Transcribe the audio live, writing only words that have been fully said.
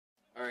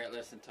Alright,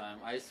 listen, Tom.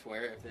 I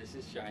swear, if this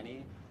is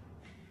shiny...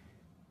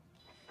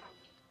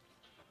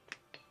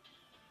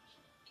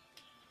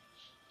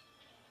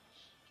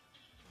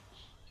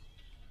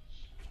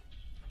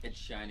 It's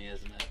shiny,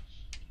 isn't it?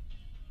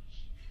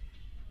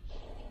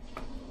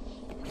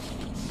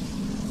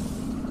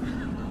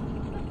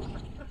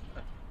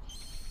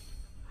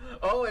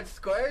 Oh, it's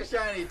square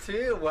shiny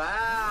too!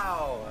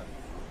 Wow!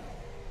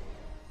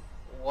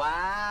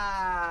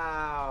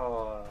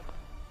 Wow!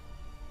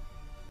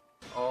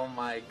 Oh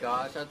my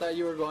gosh, I thought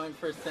you were going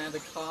for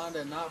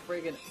Sandaconda, not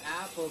friggin'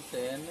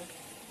 Appletun.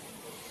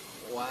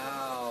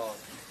 Wow.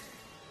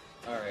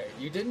 Alright,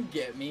 you didn't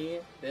get me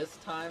this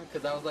time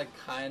because I was like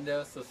kind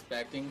of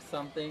suspecting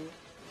something.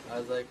 I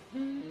was like,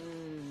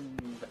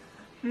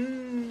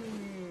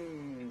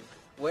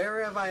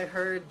 where have I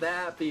heard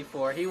that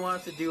before? He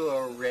wants to do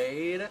a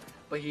raid,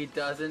 but he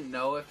doesn't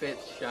know if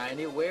it's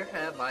shiny. Where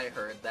have I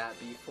heard that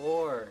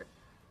before?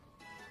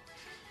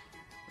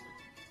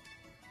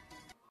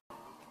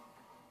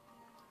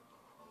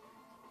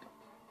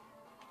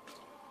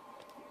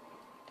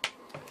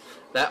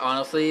 That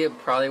honestly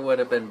probably would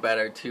have been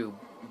better to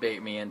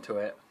bait me into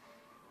it.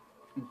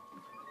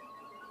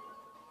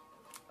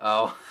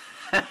 Oh.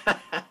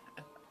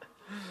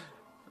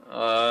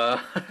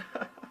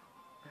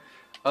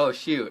 Oh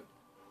shoot.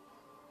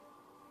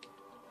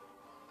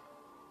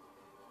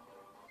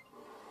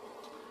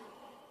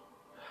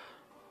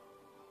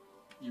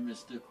 You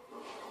missed it.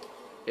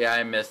 Yeah,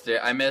 I missed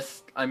it. I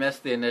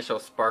missed the initial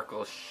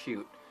sparkle.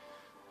 Shoot.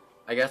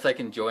 I guess I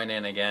can join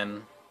in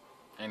again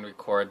and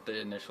record the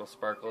initial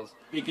sparkles.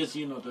 Because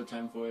you know the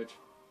time for it.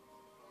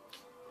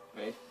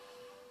 Right?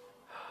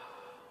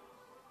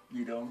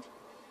 You don't?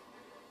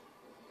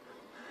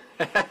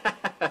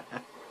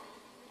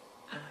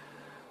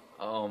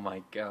 Oh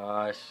my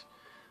gosh.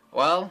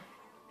 Well,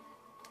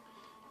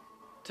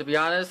 to be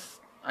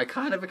honest, I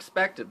kind of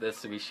expected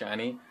this to be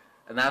shiny.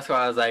 And that's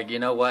why I was like, you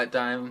know what,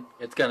 Dime?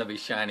 It's gonna be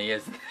shiny,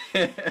 isn't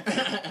it?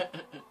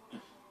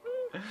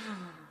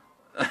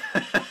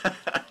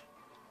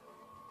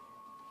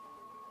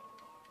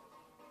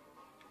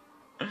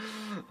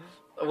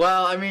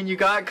 Well, I mean, you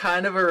got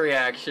kind of a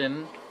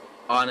reaction,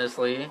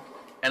 honestly.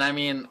 And I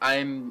mean,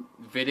 I'm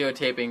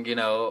videotaping, you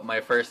know,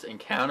 my first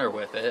encounter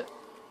with it.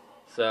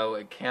 So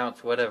it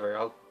counts,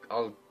 whatever.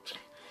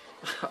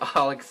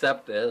 I'll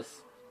accept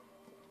this.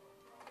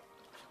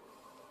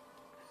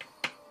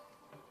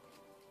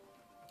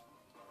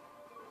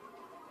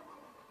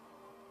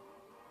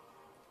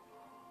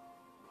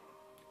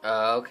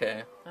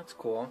 Okay. That's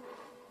cool.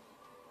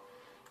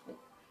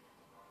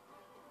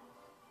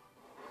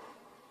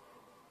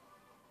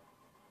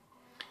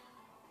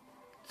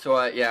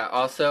 So, yeah,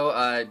 also,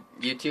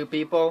 YouTube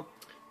people,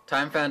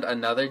 Time found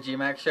another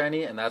GMAX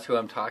shiny, and that's who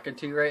I'm talking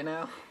to right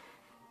now.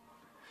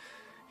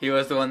 He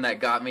was the one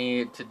that got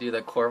me to do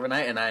the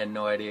Corviknight, and I had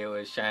no idea it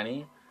was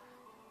shiny.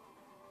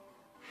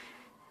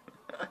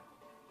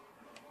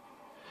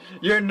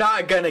 You're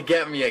not gonna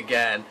get me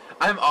again.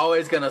 I'm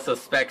always gonna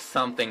suspect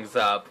something's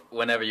up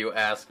whenever you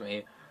ask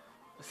me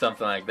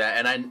something like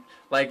that. And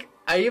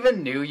I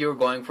even knew you were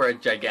going for a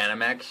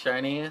Gigantamax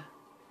shiny.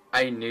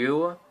 I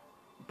knew,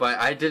 but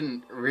I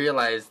didn't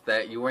realize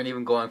that you weren't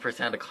even going for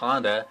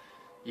Sandaconda.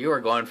 You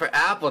were going for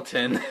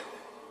Appletun.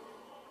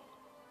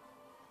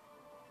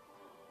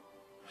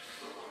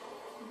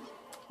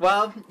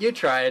 Well, you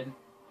tried.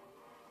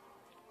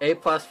 A+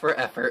 for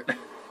effort.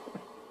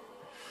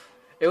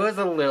 It was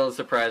a little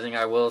surprising,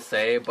 I will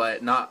say,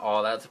 but not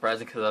all that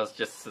surprising because I was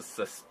just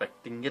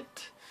suspecting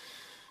it.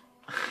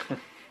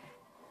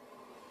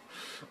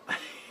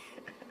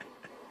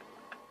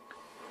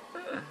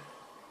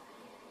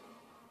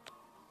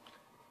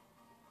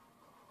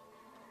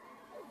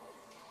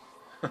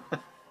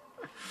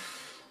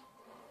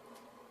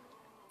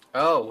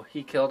 Oh,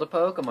 he killed a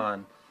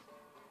Pokemon.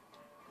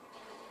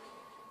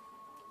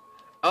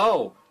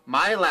 Oh,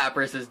 my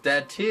Lapras is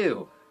dead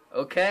too.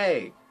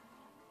 Okay.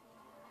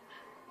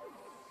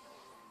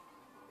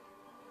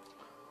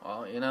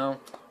 Well, you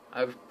know,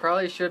 I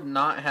probably should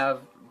not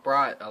have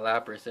brought a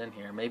Lapras in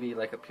here. Maybe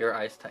like a pure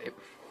ice type.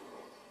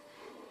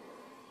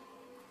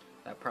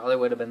 That probably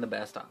would have been the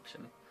best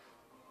option.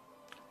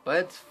 But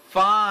it's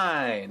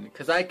fine,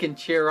 because I can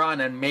cheer on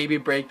and maybe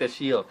break the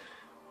shield.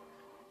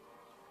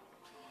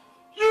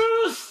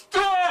 You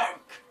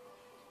stink!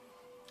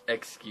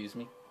 Excuse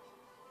me?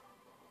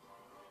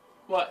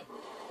 What?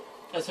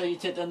 That's how you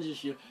take down the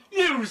shield.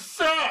 You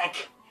suck!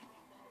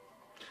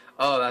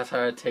 Oh, that's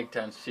how I take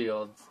down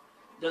shields.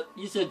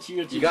 You said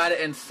shield. You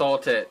gotta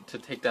insult it to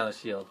take down the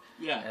shield.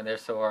 Yeah. And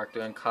there's Zoroark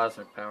doing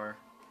cosmic power.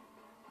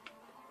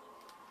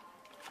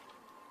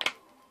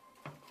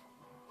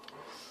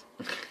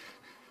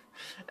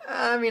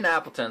 I mean,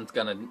 Appleton's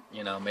gonna,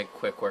 you know, make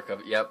quick work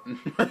of it. Yep.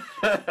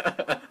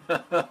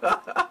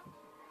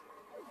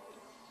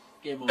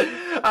 Game over.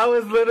 I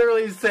was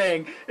literally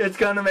saying it's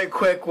gonna make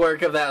quick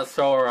work of that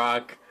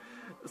Zoroark.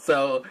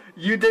 So,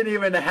 you didn't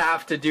even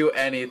have to do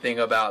anything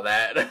about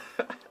that.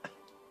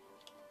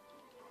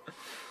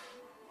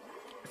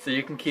 So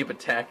you can keep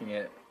attacking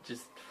it.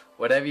 Just,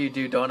 whatever you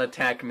do, don't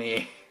attack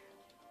me.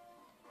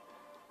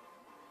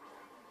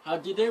 How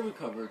did they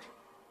recover?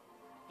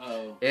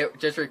 Oh. It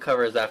just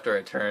recovers after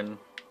a turn.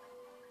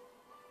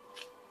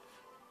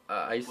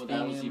 Ice Well, Beam.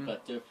 that was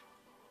effective.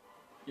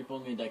 If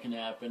only that can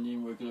happen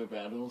in regular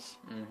battles.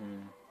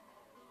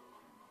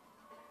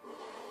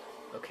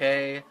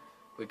 Okay,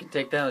 we can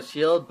take down the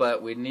shield,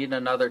 but we need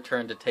another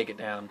turn to take it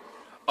down.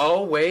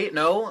 Oh, wait,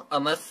 no,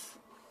 unless...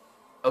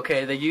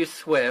 Okay, they used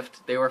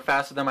Swift. They were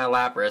faster than my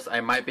Lapras.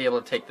 I might be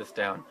able to take this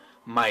down.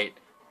 Might.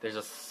 There's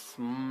a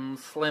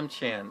slim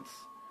chance.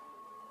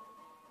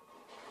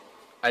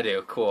 I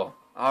do, cool.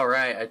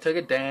 Alright, I took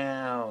it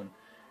down.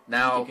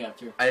 Now,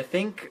 I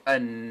think a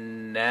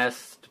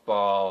Nest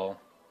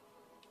Ball.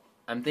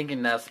 I'm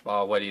thinking Nest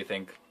Ball. What do you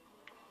think?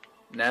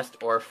 Nest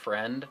or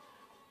Friend?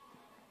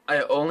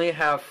 I only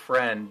have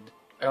Friend.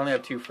 I only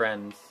have 2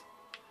 friends.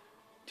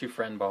 2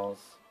 Friend Balls.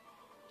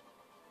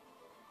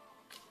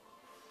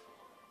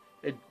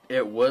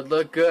 It would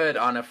look good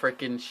on a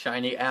freaking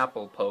shiny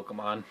apple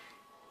Pokemon.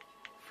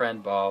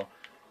 Friend Ball.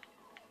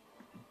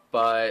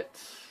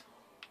 But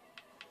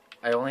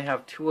I only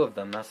have 2 of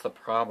them. That's the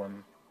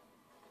problem.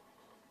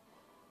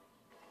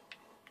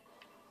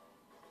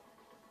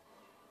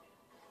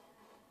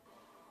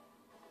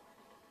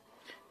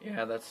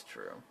 Yeah, that's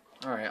true.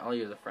 Alright, I'll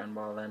use a Friend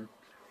Ball then.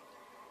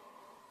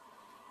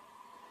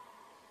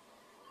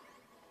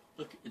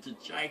 Look, it's a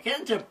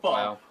gigantic ball!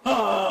 Wow.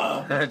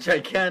 Ah! A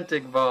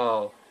gigantic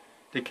ball!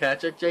 To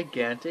catch a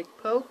gigantic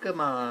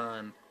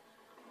Pokemon!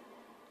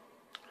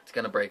 It's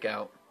gonna break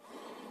out.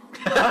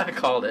 I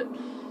called it.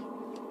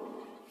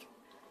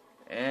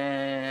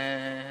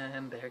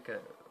 And there it goes.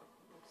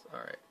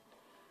 Alright.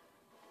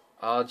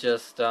 I'll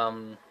just,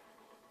 end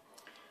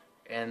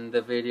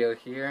the video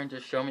here and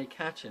just show me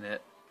catching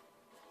it.